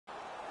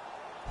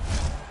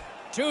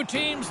Two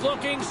teams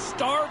looking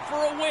starved for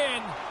a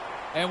win,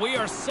 and we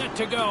are set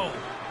to go.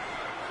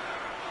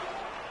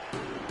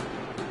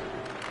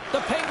 The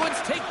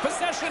Penguins take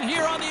possession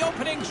here on the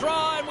opening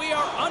draw, and we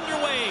are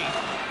underway.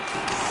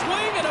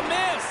 Swing and a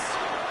miss.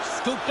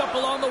 Scooped up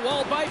along the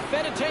wall by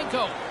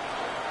Fedotenko.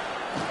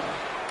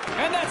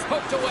 And that's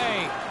poked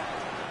away.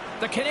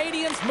 The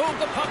Canadiens move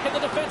the puck in the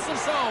defensive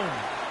zone.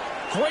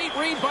 Great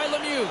read by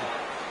Lemieux.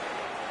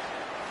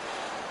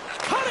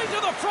 Cutting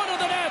to the front of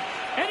the net,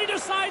 and he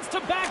decides to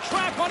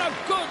backtrack on a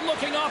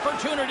good-looking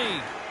opportunity.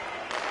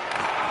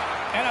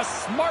 And a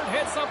smart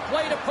heads-up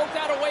play to poke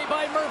that away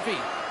by Murphy.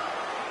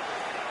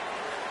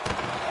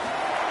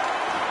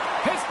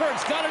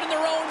 Pittsburgh's got it in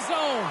their own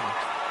zone.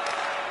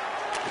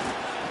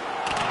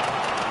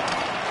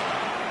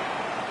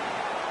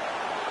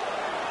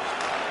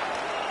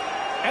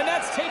 And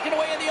that's taken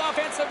away in the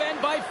offensive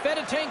end by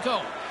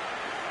Fedotenko.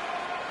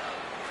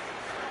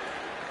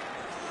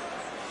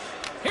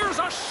 Here's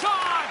a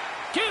shot.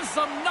 Gives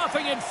them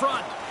nothing in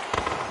front.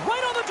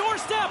 Right on the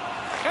doorstep.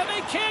 And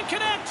they can't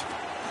connect.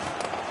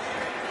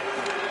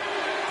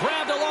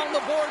 Grabbed along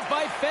the boards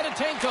by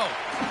Fedotenko.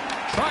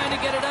 Trying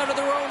to get it out of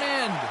their own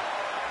end.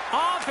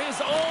 Off his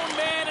own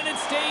man, and it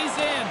stays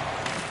in.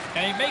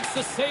 And he makes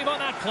the save on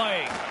that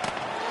play.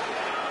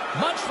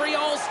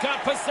 Montreal's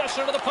got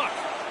possession of the puck.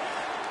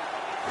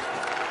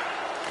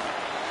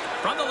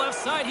 From the left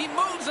side, he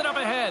moves it up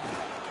ahead.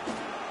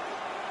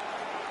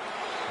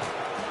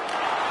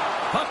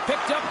 Puck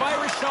picked up by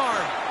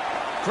Richard.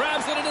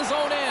 Grabs it in his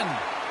own end.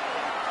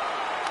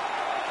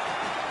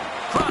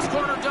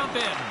 Cross-corner dump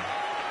in.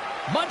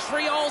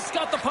 Montreal's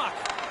got the puck.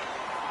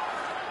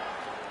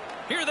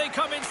 Here they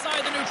come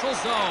inside the neutral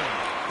zone.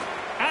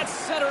 At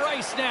center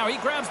ice now, he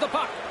grabs the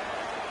puck.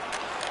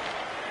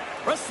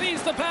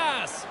 Receives the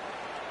pass.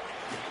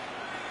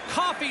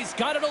 Coffey's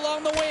got it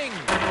along the wing.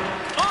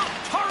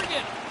 Off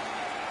target.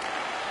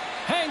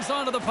 Hangs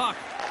onto the puck.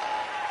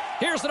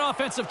 Here's an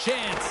offensive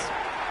chance.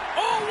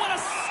 Oh, what a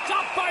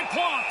stop by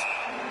Plot.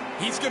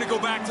 He's going to go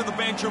back to the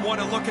bench and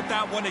want to look at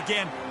that one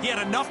again. He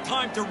had enough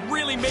time to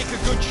really make a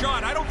good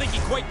shot. I don't think he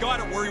quite got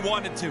it where he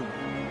wanted to.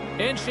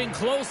 Inching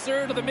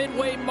closer to the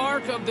midway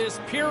mark of this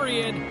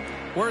period.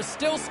 We're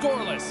still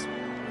scoreless.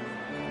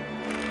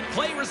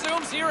 Play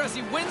resumes here as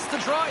he wins the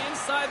draw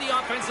inside the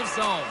offensive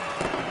zone.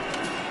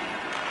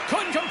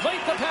 Couldn't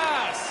complete the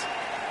pass.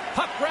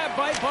 Puck grabbed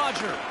by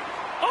Bodger.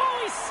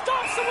 Oh, he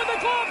stops him with a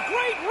glove.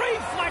 Great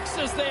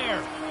reflexes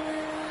there.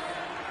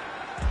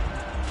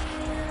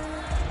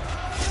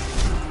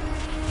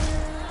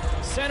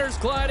 Center's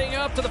gliding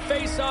up to the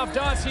face-off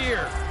dots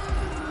here.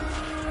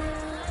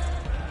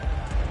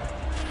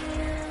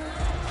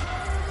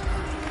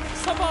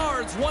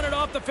 Savard's won it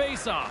off the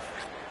face-off.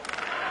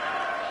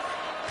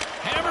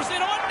 Hammers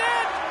it on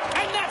net,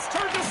 and that's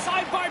turned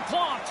aside by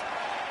Plot.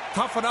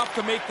 Tough enough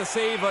to make the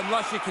save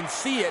unless you can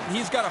see it.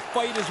 He's got to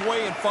fight his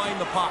way and find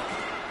the puck.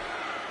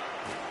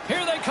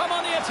 Here they come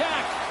on the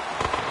attack.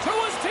 To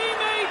his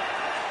teammate.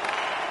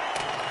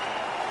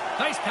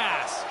 Nice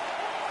pass.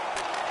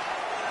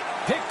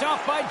 Picked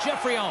off by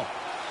Geoffrion.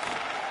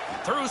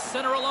 Through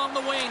center along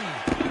the wing.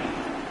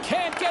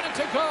 Can't get it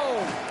to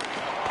go.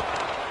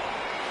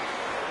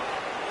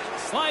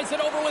 Slides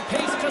it over with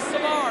pace to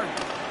Savard.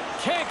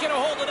 Can't get a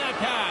hold of that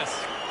pass.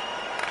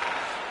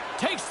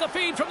 Takes the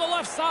feed from the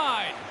left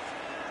side.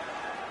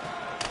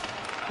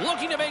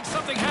 Looking to make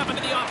something happen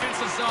in the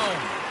offensive zone.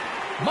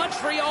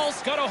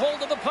 Montreal's got a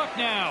hold of the puck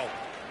now.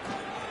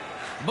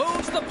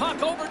 Moves the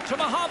puck over to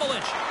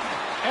Mahovlich.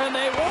 And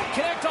they won't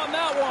connect on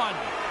that one.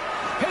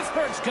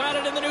 Pittsburgh's got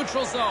it in the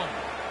neutral zone.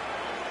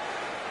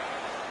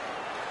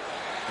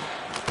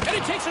 And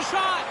he takes a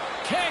shot.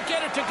 Can't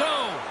get it to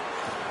go.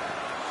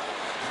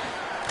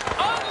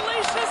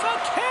 Unleashes a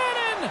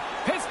cannon.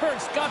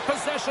 Pittsburgh's got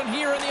possession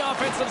here in the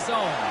offensive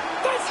zone.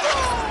 They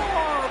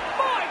score!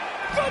 My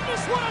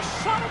goodness, what a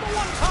shot of the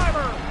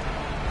one-timer.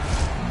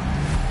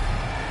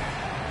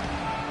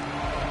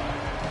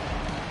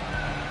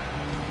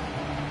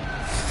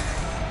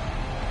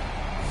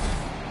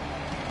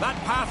 That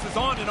pass is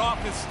on and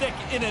off his stick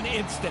in an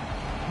instant.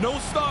 No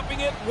stopping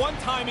it,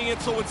 one-timing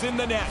it so it's in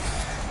the net.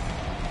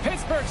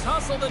 Pittsburgh's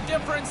hustle the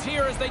difference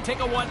here as they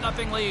take a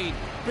 1-0 lead.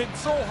 Been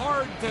so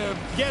hard to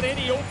get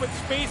any open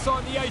space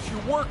on the ice. You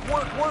work,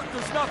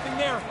 there's nothing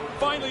there.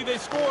 Finally they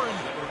score,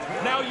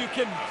 and now you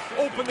can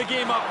open the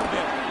game up a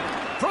bit.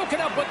 Broken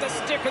up with the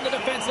stick in the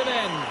defensive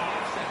end.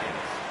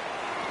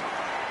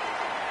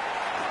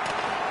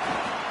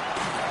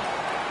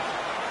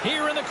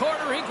 Here in the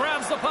corner, he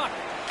grabs the puck.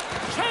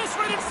 Chase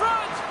right in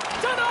front.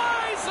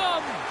 Denies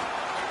him.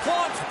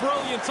 Plot's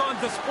brilliance on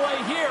display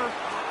here.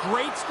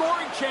 Great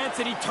scoring chance,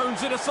 and he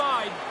turns it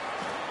aside.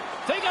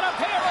 They got a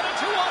pair on a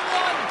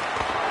 2-on-1.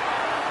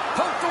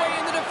 Poked away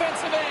in the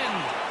defensive end.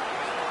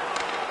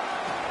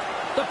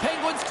 The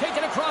Penguins take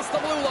it across the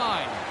blue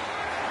line.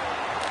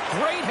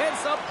 Great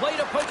heads-up play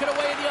to poke it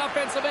away in the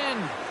offensive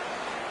end.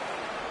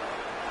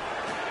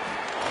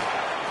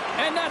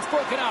 And that's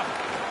broken up.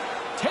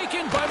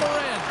 Taken by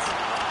Morenz.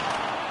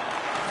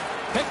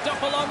 Picked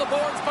up along the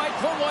boards by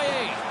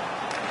Cournoyer.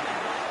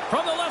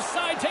 From the left left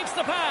side, takes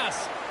the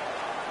pass.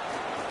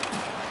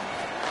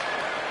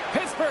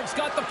 Pittsburgh's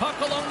got the puck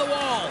along the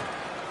wall.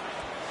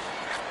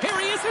 Here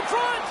he is in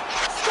front.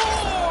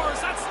 Scores!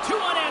 That's 2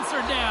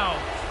 unanswered now.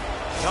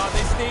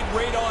 They stayed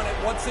right on it.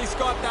 Once they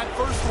got that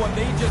first one,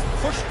 they just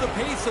pushed the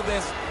pace of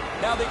this.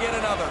 Now they get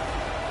another.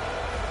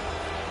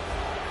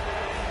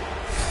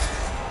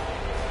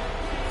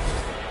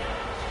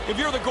 If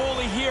you're the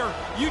goalie here,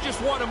 you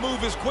just want to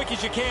move as quick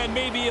as you can.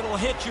 Maybe it'll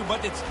hit you,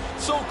 but it's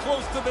so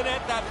close to the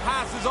net that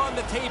pass is on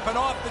the tape and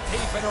off the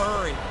tape in a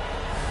hurry.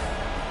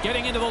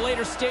 Getting into the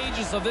later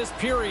stages of this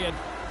period,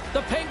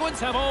 the Penguins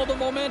have all the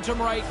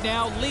momentum right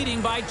now, leading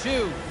by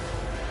 2.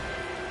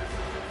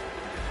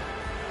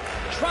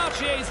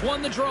 Troutier's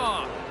won the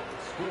draw.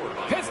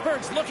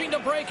 Pittsburgh's looking to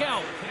break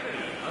out.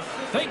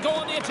 They go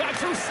on the attack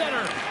through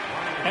center,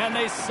 and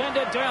they send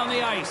it down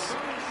the ice.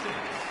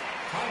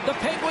 The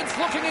Penguins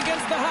looking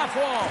against the half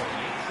wall.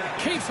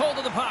 Keeps hold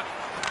of the puck.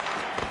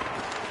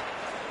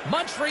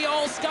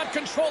 Montreal's got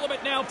control of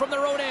it now from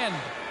their own end.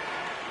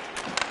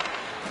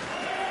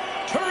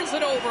 Turns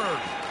it over.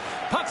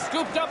 Puck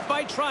scooped up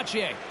by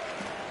Trottier.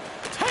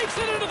 Takes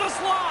it into the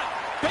slot.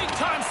 Big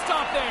time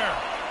stop there.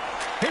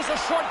 Here's a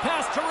short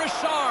pass to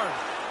Richard.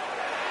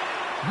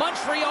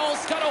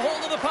 Montreal's got a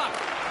hold of the puck.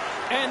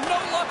 And no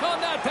luck on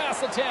that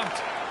pass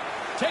attempt.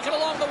 Taken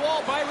along the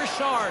wall by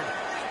Richard.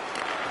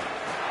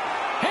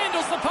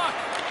 Handles the puck.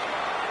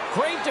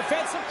 Great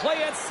defensive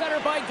play at center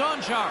by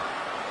Gonchar.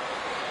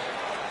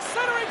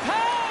 Centering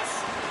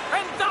pass.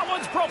 And that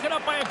one's broken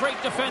up by a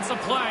great defensive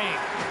play.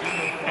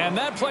 And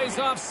that play's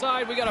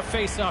offside. We got a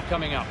face-off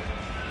coming up.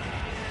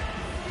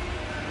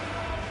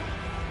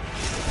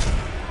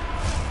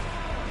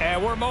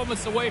 And we're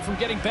moments away from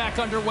getting back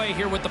underway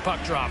here with the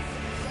puck drop.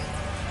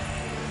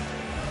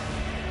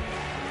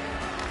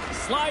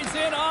 Slides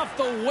in off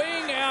the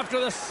wing after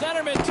the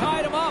centerman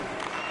tied him up.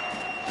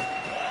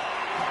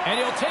 And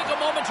he'll take a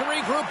moment to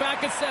regroup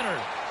back at center.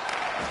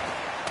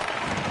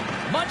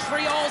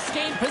 Montreal's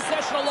gained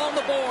possession along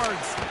the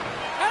boards.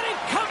 And he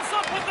comes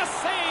up with the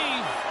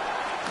save.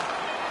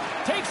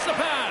 Takes the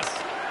pass.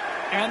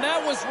 And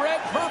that was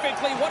read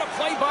perfectly. What a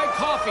play by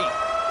Coffey.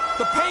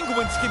 The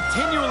Penguins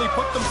continually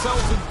put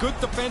themselves in good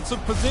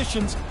defensive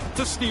positions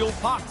to steal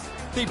pucks.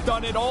 They've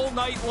done it all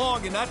night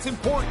long, and that's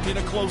important in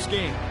a close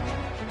game.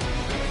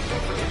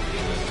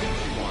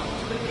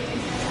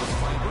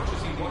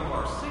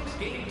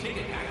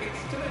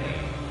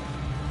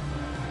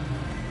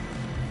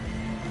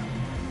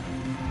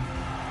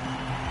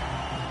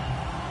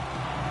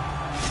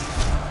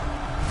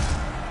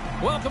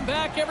 Welcome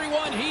back,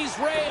 everyone. He's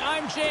Ray.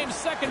 I'm James.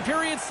 Second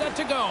period set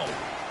to go.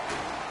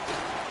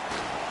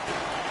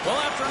 Well,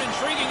 after an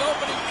intriguing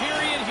opening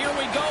period, here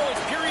we go.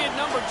 It's period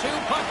number 2.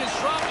 Puck is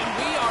dropped, and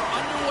we are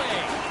underway.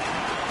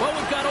 Well,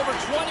 we've got over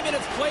 20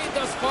 minutes played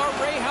thus far.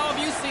 Ray, how have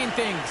you seen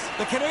things?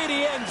 The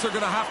Canadiens are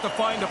going to have to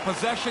find a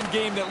possession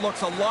game that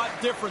looks a lot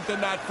different than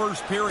that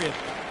first period.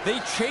 They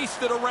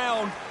chased it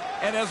around,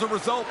 and as a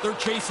result, they're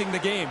chasing the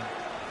game.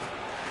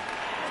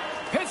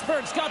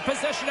 Pittsburgh's got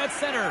possession at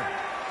center.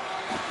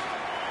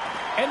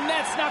 And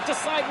that's knocked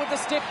aside with the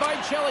stick by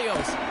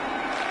Chelios.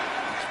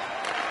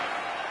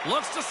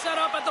 Looks to set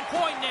up at the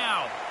point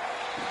now.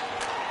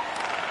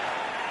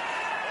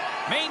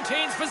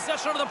 Maintains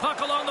possession of the puck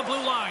along the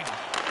blue line.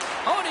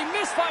 Oh, and he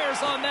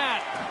misfires on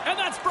that. And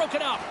that's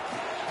broken up.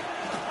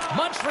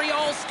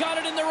 Montreal's got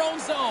it in their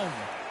own zone.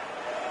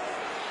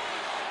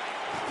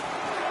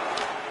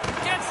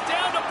 Gets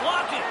down to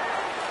block it.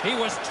 He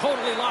was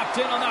totally locked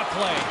in on that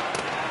play.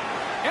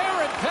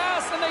 Errant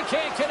pass, and they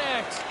can't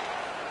connect.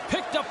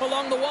 Picked up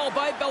along the wall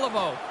by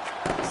Beliveau.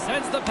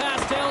 Sends the pass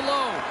down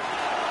low.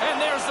 And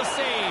there's the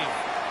save.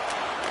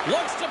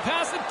 Looks to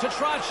pass it to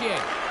Trottier.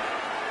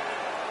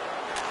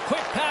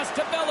 Quick pass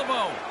to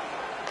Beliveau.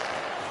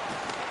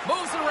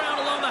 Moves it around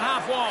along the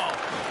half wall.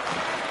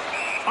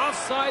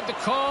 Offside the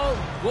call.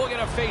 We'll get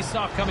a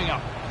face-off coming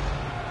up.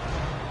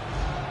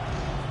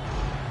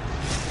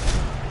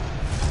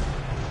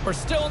 We're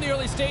still in the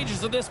early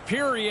stages of this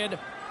period.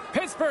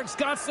 Pittsburgh's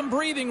got some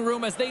breathing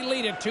room as they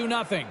lead it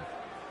 2-0.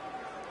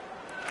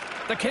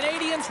 The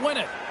Canadiens win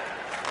it.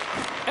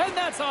 And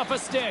that's off a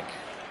stick.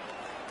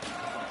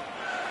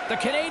 The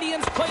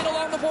Canadiens played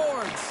along the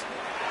boards.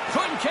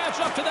 Couldn't catch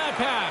up to that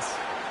pass.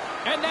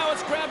 And now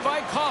it's grabbed by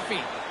Coffey.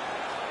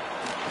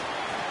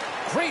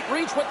 Great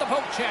reach with the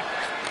poke check.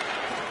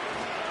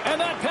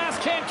 And that pass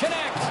can't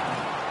connect.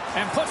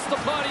 And puts the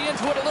body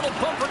into it, a little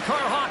bumper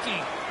car hockey.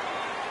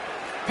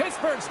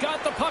 Pittsburgh's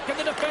got the puck in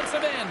the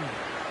defensive end.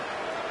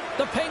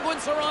 The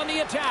Penguins are on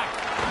the attack.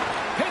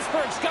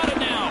 Pittsburgh's got it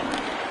now.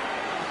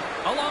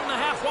 Along the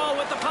half wall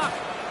with the puck.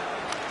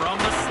 From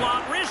the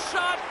slot, wrist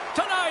shot,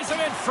 denies him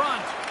in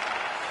front.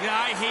 Yeah,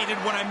 I hate it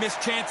when I miss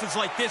chances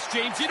like this,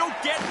 James. You don't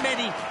get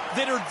many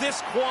that are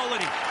this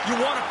quality. You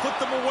want to put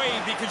them away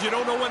because you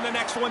don't know when the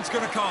next one's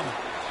going to come.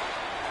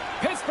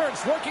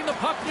 Pittsburgh's working the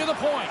puck near the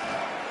point.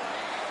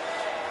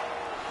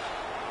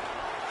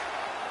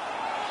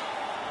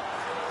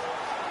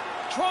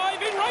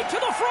 Driving right to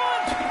the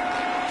front.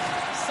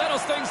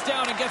 Settles things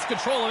down and gets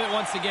control of it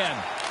once again.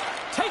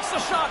 Takes the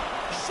shot.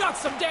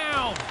 Shuts him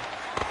down.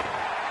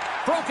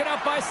 Broken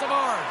up by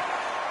Savard.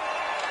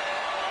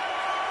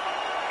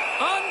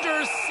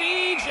 Under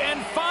siege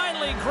and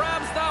finally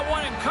grabs that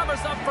one and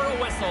covers up for a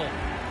whistle.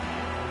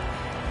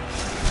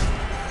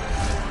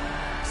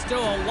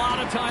 Still a lot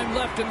of time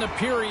left in the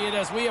period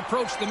as we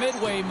approach the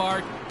midway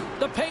mark.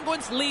 The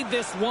Penguins lead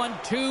this one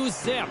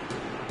 2-0.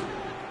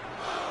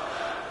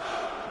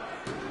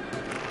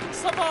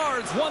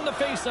 Savard's won the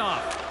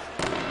faceoff.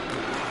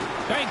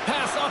 Bank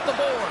pass off the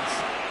boards.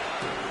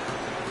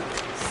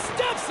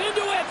 Steps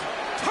into it.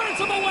 Turns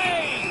him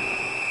away.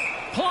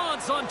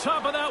 Plants on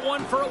top of that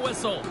one for a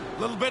whistle. A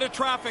little bit of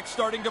traffic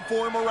starting to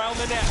form around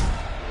the net.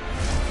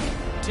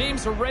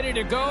 Teams are ready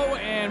to go,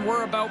 and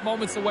we're about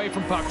moments away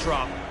from puck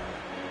drop.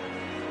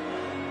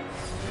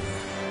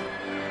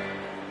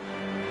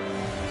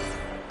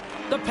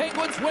 The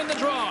Penguins win the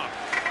draw.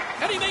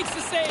 And he makes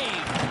the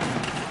save.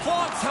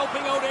 Plant's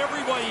helping out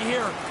everybody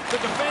here. The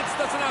defense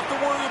doesn't have to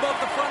worry about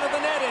the front of the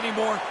net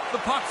anymore. The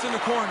puck's in the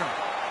corner.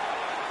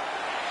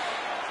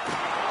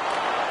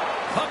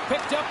 Puck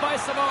picked up by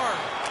Savard.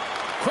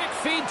 Quick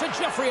feed to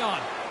Geoffrion.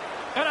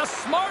 And a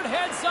smart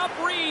heads-up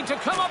read to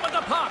come up with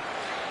the puck.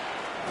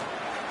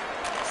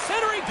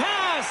 Centering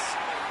pass.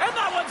 And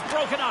that one's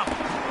broken up.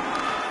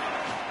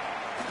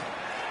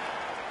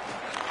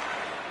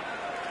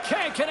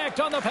 Can't connect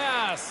on the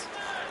pass.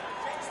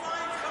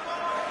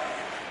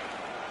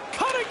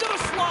 Cutting to the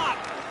slot.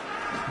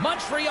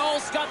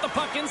 Montreal's got the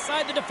puck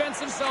inside the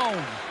defensive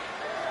zone.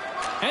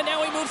 And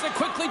now he moves it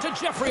quickly to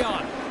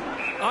Geoffrion.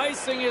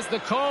 Icing is the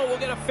call. We'll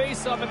get a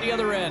face-off at the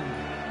other end.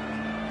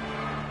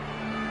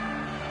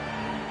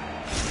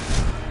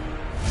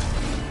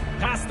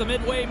 Past the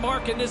midway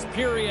mark in this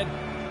period.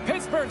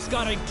 Pittsburgh's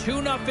got a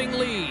 2-0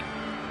 lead.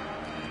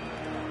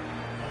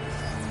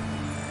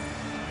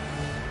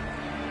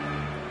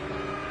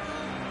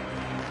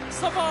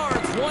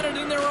 Savard's won it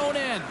in their own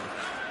end.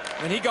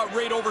 And he got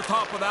right over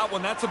top of that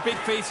one. That's a big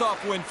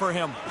face-off win for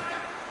him.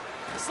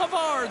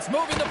 Savard's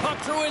moving the puck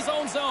through his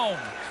own zone.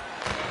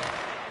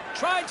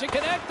 Tried to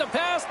connect the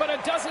pass, but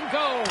it doesn't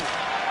go.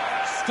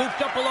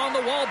 Scooped up along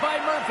the wall by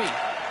Murphy.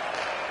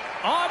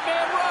 Odd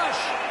man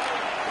rush.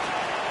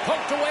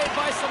 Poked away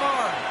by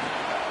Savard.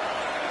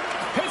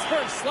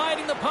 Pittsburgh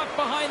sliding the puck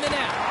behind the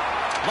net.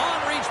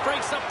 Long reach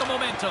breaks up the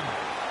momentum.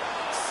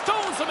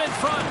 Stones him in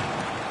front.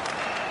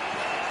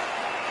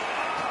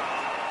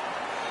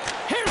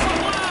 Here's a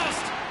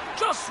blast.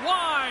 Just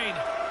wide.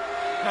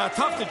 Now,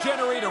 tough to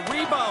generate a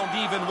rebound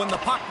even when the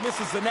puck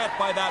misses the net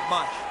by that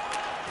much.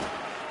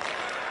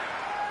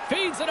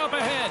 Feeds it up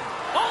ahead.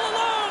 All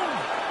alone.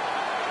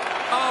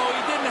 Oh,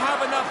 he didn't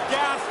have enough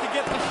gas to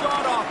get the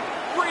shot off.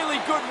 Really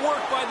good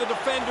work by the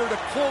defender to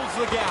close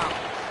the gap.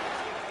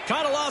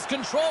 Kind of lost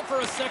control for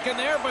a second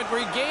there, but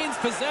regains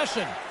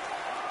possession.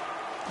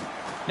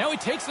 Now he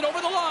takes it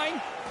over the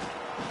line.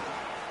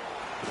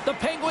 The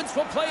Penguins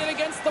will play it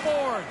against the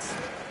boards.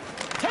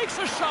 Takes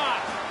a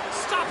shot.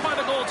 Stopped by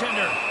the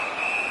goaltender.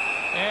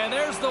 And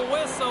there's the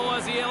whistle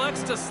as he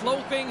elects to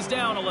slow things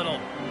down a little.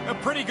 A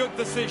pretty good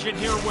decision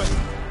here with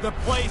the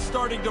play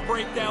starting to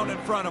break down in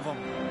front of him.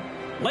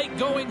 Late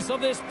goings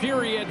of this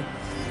period,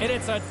 and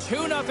it's a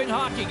 2-0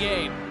 hockey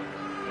game.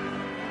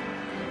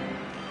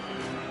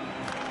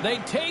 They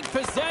take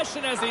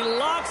possession as he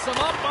locks him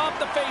up off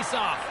the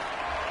faceoff.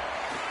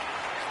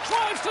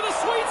 Drives to the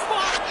sweet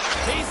spot.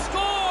 He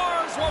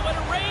scores. Well, when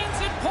it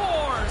rains, it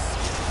pours.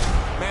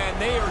 Man,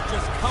 they are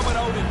just coming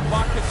out in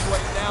buckets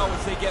right now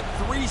as they get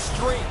 3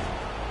 straight.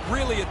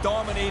 Really a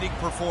dominating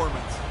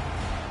performance.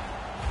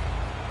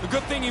 The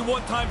good thing he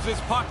one-times this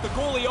puck. The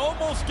goalie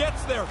almost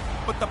gets there,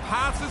 but the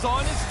pass is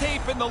on his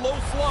tape in the low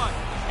slot,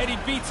 and he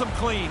beats him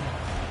clean.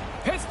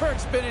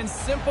 Pittsburgh's been in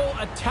simple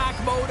attack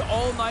mode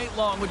all night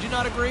long. Would you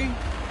not agree?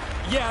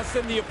 Yes,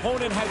 and the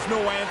opponent has no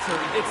answer.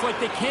 It's like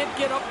they can't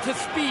get up to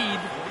speed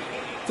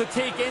to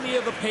take any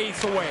of the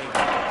pace away.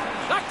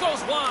 That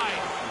goes wide.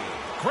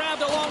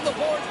 Grabbed along the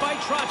boards by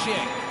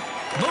Trottier.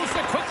 Moves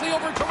it quickly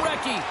over to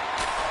Recchi,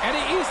 and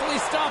he easily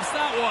stops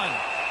that one.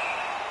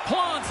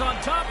 Plants on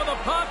top of the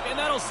puck, and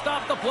that'll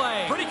stop the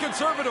play. Pretty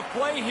conservative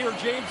play here,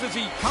 James, as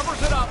he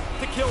covers it up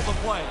to kill the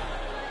play.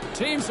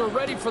 Teams are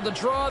ready for the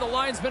draw. The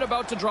linesman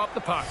about to drop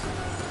the puck.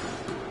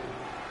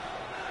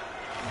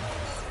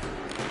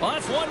 Well,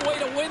 that's one way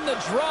to win the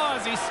draw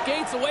as he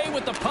skates away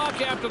with the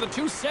puck after the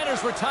 2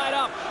 centers were tied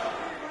up.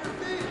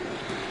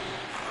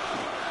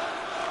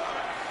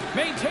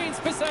 Maintains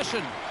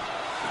possession.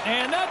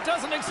 And that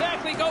doesn't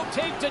exactly go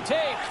tape to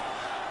tape.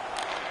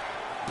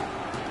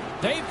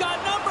 They've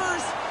got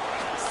numbers.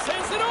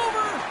 Sends it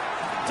over.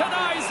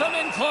 Denies him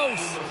in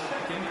close.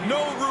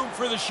 No room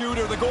for the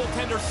shooter. The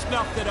goaltender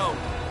snuffed it out.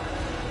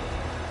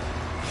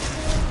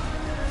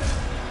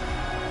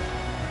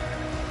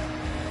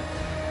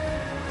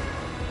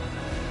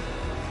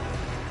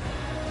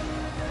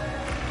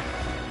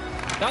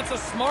 That's a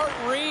smart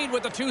read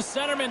with the 2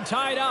 centermen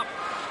tied up.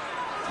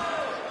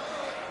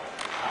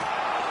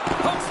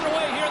 Pokes it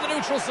away here in the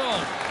neutral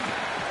zone.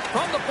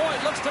 From the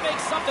point, looks to make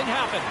something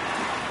happen.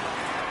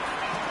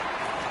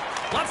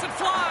 Lets it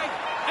fly,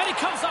 and he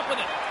comes up with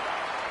it.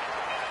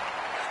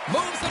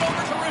 Moves it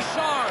over to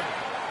Richard.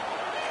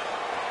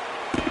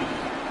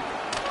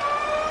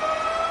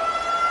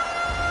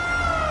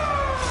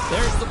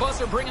 There's the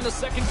buzzer bringing the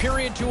second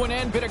period to an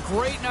end. Been a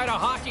great night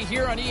of hockey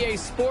here on EA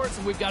Sports,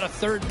 and we've got a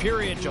third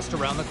period just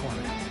around the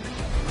corner.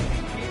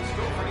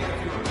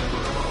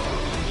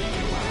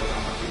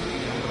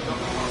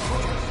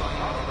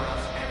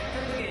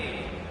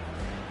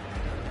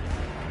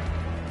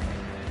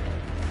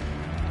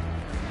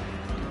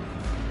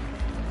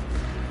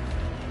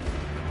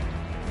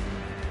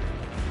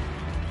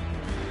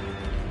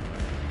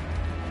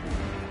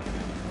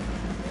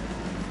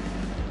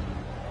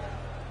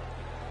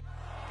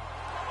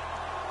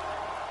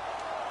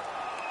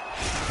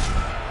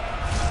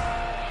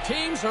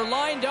 Teams are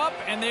lined up,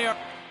 and they are...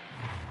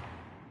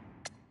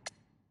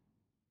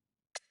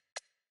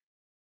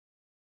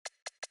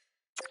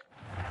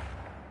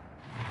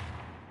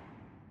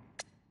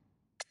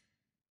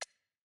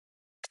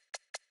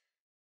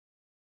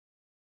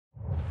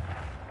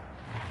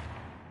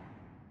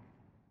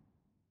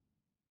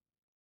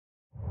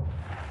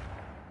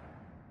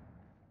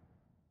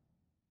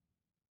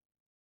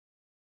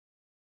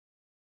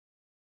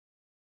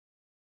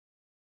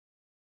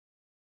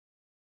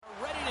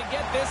 ready to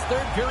get this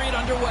third period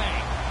underway.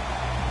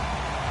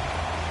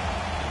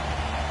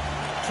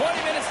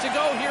 20 minutes to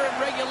go here in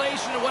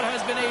regulation of what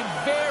has been a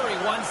very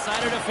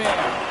one-sided affair.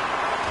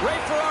 Ray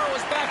Ferraro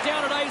is back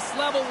down at ice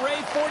level. Ray,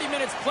 40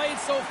 minutes played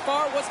so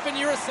far. What's been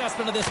your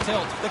assessment of this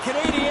tilt? The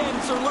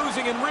Canadiens are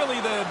losing, and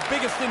really the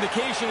biggest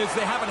indication is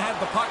they haven't had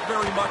the puck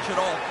very much at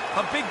all.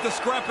 A big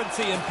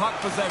discrepancy in puck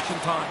possession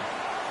time.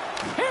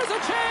 Here's a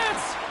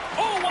chance!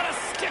 Oh, what a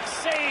stick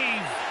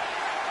save!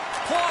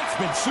 Plant's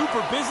been super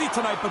busy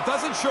tonight, but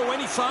doesn't show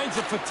any signs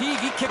of fatigue.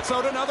 He kicks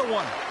out another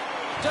one.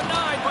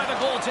 Denied by the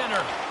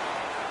goaltender.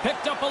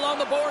 Picked up along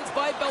the boards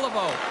by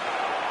Beliveau.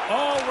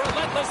 Oh,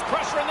 relentless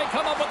pressure, and they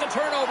come up with the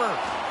turnover.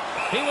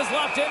 He was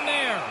locked in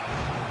there.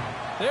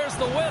 There's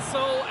the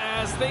whistle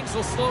as things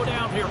will slow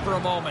down here for a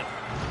moment.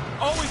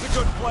 Always a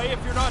good play.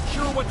 If you're not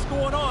sure what's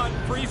going on,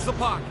 freeze the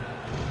puck.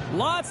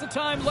 Lots of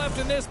time left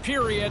in this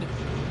period.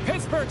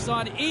 Pittsburgh's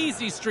on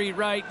easy street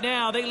right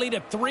now. They lead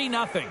at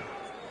 3-0.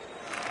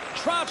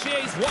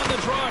 Troche's won the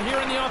draw here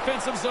in the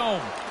offensive zone.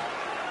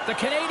 The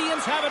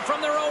Canadiens have it from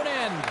their own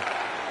end.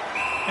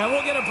 And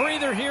we'll get a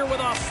breather here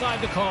with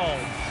offside the call.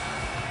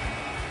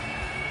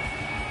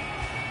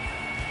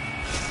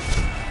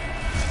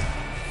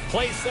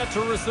 Play set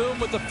to resume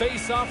with the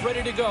face-off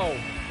ready to go.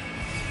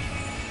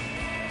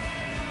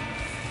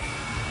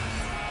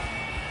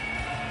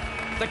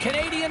 The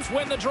Canadiens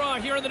win the draw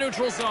here in the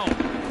neutral zone.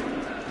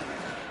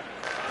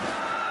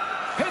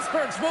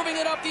 Pittsburgh's moving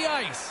it up the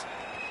ice.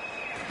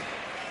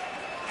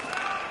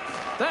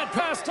 That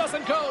pass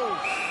doesn't go.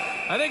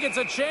 I think it's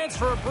a chance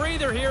for a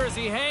breather here as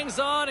he hangs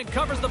on and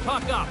covers the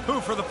puck up. Who,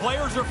 for the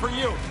players or for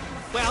you?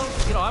 Well,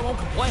 you know, I won't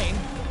complain.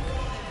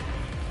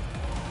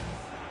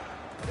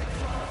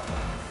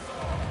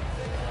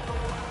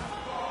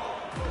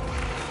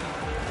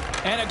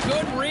 And a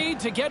good read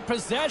to get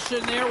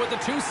possession there with the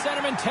two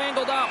centermen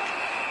tangled up.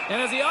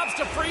 And as he opts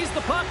to freeze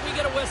the puck, we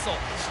get a whistle.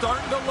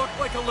 Starting to look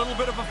like a little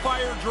bit of a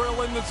fire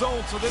drill in the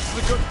zone, so this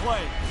is a good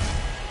play.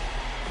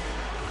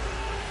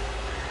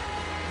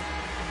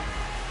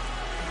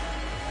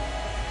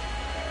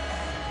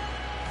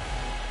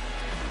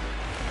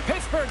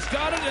 Pittsburgh's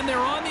got it, and they're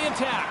on the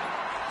attack.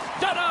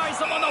 Denies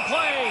them on the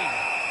play.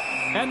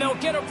 And they'll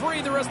get a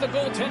breather as the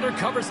goaltender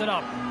covers it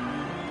up.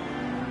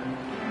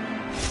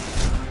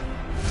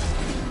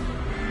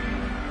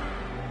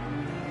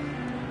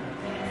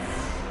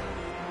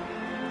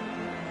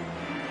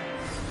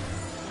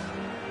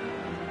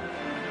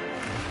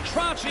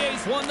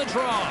 Troche's won the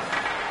draw.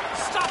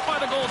 Stopped by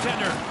the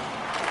goaltender.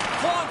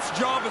 Plant's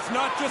job is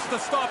not just to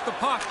stop the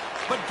puck,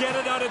 but get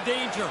it out of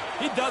danger.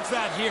 He does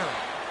that here.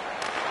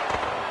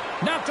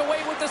 Knocked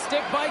away with the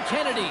stick by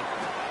Kennedy.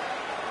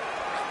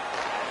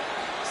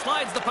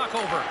 Slides the puck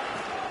over.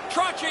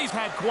 Troche's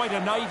had quite a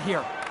night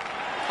here.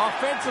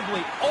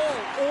 Offensively,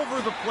 all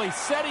over the place,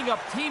 setting up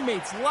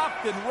teammates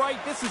left and right.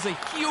 This is a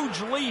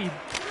huge lead,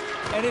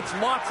 and it's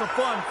lots of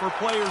fun for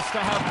players to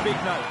have big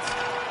nights.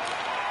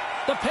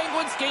 The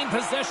Penguins gain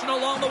possession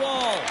along the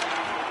wall.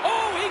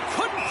 Oh, he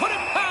couldn't put it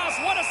past.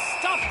 What a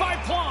stop by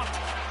Plant.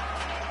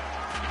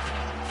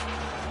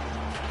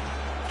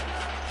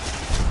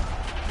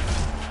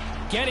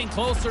 Getting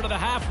closer to the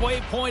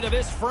halfway point of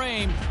this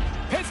frame.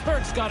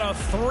 Pittsburgh's got a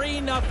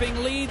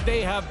 3-0 lead.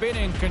 They have been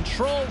in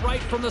control right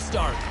from the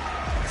start.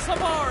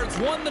 Savard's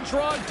won the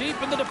draw deep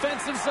in the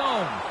defensive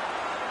zone.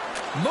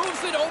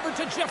 Moves it over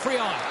to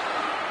Geoffrion.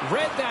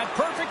 Read that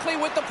perfectly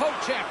with the poke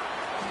check.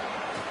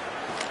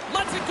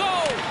 Lets it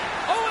go.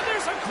 Oh, and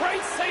there's a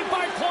great save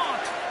by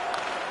Plant.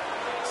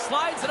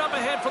 Slides it up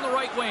ahead from the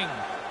right wing.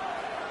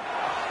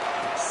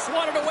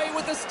 Swatted away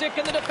with the stick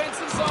in the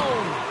defensive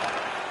zone.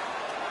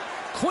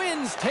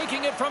 Quinn's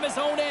taking it from his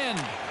own end.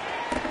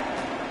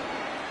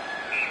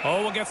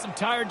 Oh, we'll get some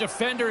tired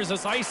defenders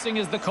as icing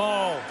is the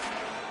call.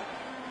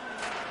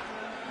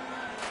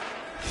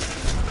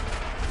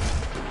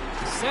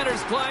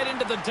 Centers glide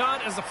into the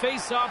dot as the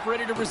face-off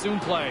ready to resume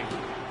play.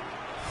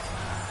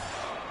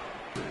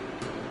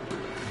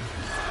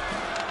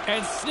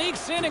 And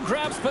sneaks in and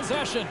grabs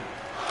possession.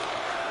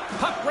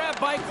 Puck grab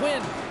by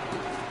Quinn.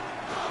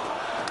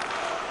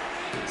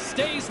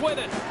 Stays with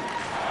it.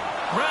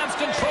 Grabs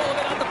control of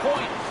it at the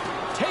point.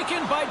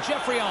 Taken by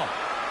Jeffrey-O.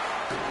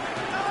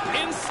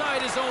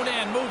 Inside his own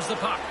end, moves the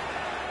puck.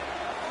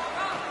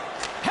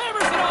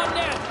 Hammers it on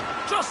net.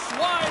 Just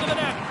wide of the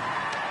net.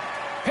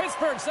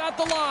 Pittsburgh's at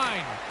the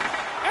line.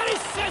 And he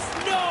says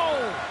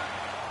no.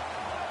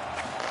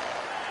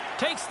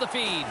 Takes the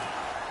feed.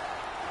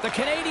 The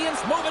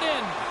Canadiens move it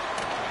in.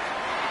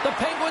 The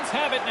Penguins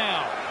have it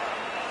now.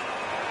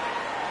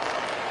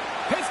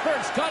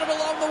 Pittsburgh's got it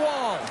along the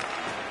wall.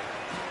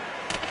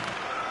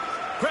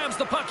 Grabs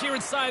the puck here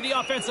inside the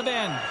offensive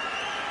end.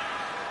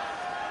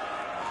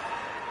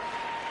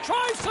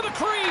 Drives to the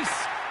crease.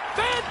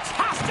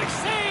 Fantastic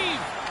save.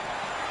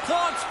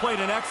 Claude's played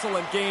an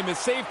excellent game. His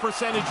save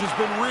percentage has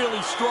been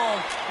really strong,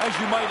 as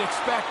you might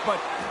expect,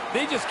 but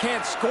they just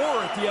can't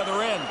score at the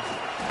other end.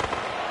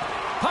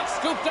 Puck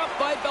scooped up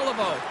by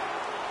Beliveau.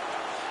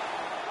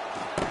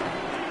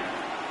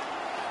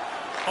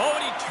 Oh,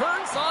 and he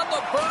turns on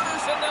the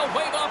burners, and they'll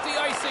wave off the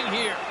icing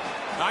here.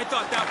 I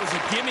thought that was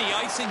a gimme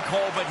icing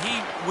call, but he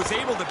was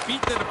able to beat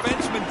the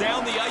defenseman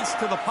down the ice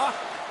to the puck.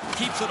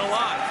 Keeps it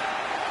alive.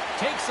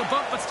 Takes a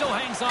bump, but still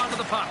hangs on to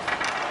the puck.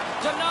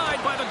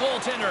 Denied by the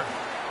goaltender.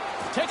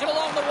 Taken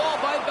along the wall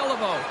by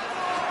Beliveau.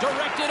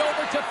 Directed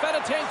over to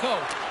Fedotenko.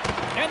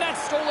 And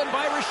that's stolen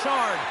by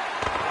Richard.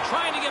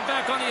 Trying to get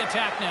back on the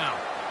attack now.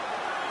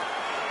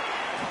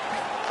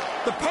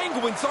 The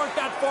Penguins aren't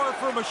that far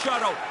from a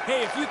shutout.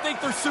 Hey, if you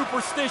think they're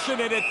superstition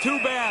in it, too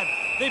bad.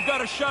 They've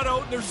got a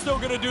shutout, and they're still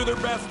going to do their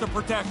best to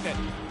protect it.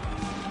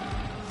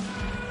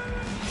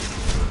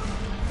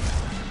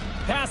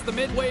 Past the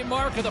midway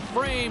mark of the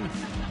frame,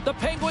 the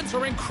Penguins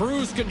are in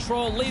cruise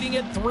control, leading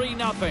it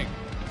 3-0.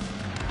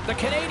 The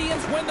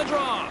Canadiens win the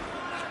draw.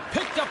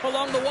 Picked up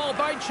along the wall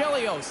by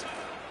Chelios.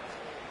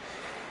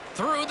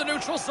 Through the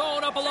neutral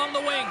zone, up along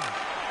the wing.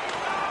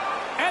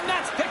 And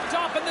that's picked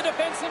up in the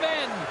defensive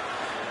end.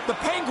 The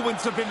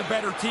Penguins have been the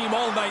better team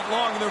all night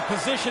long, and their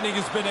positioning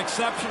has been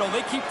exceptional.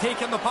 They keep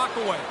taking the puck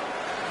away.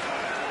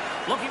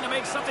 Looking to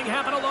make something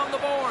happen along the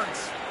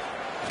boards.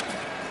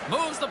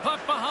 Moves the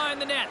puck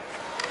behind the net.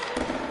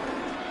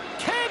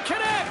 Can't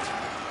connect!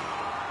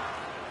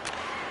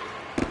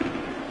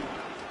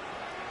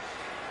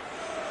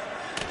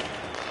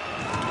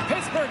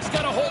 Pittsburgh's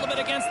got a hold of it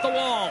against the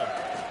wall.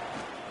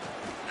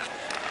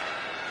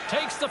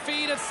 Takes the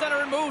feed at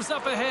center and moves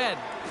up ahead.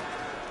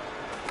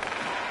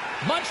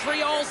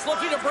 Montreal's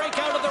looking to break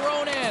out of their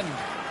own end.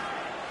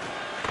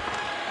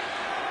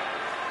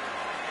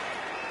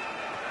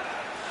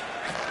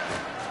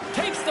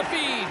 Takes the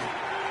feed.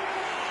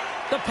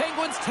 The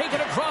Penguins take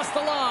it across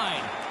the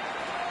line.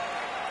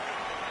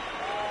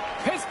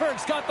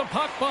 Pittsburgh's got the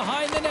puck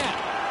behind the net.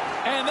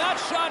 And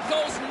that shot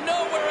goes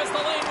nowhere as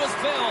the lane was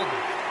filled.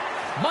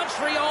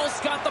 Montreal's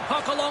got the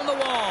puck along the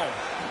wall.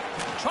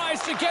 Tries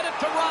to get it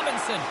to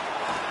Robinson.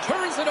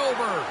 Turns it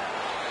over.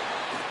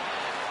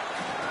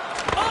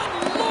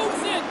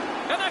 Unloads it!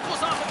 And that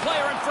goes off a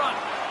player in front.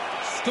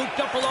 Scooped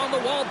up along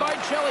the wall by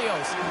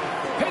Chelios.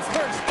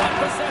 Pittsburgh's got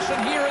possession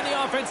here in the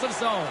offensive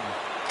zone.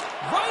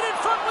 Right in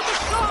front with the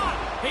shot!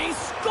 He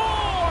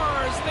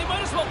scores! They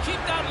might as well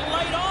keep that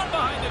light on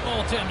behind the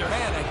goaltender.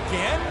 Man,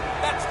 again?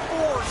 That's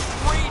forced.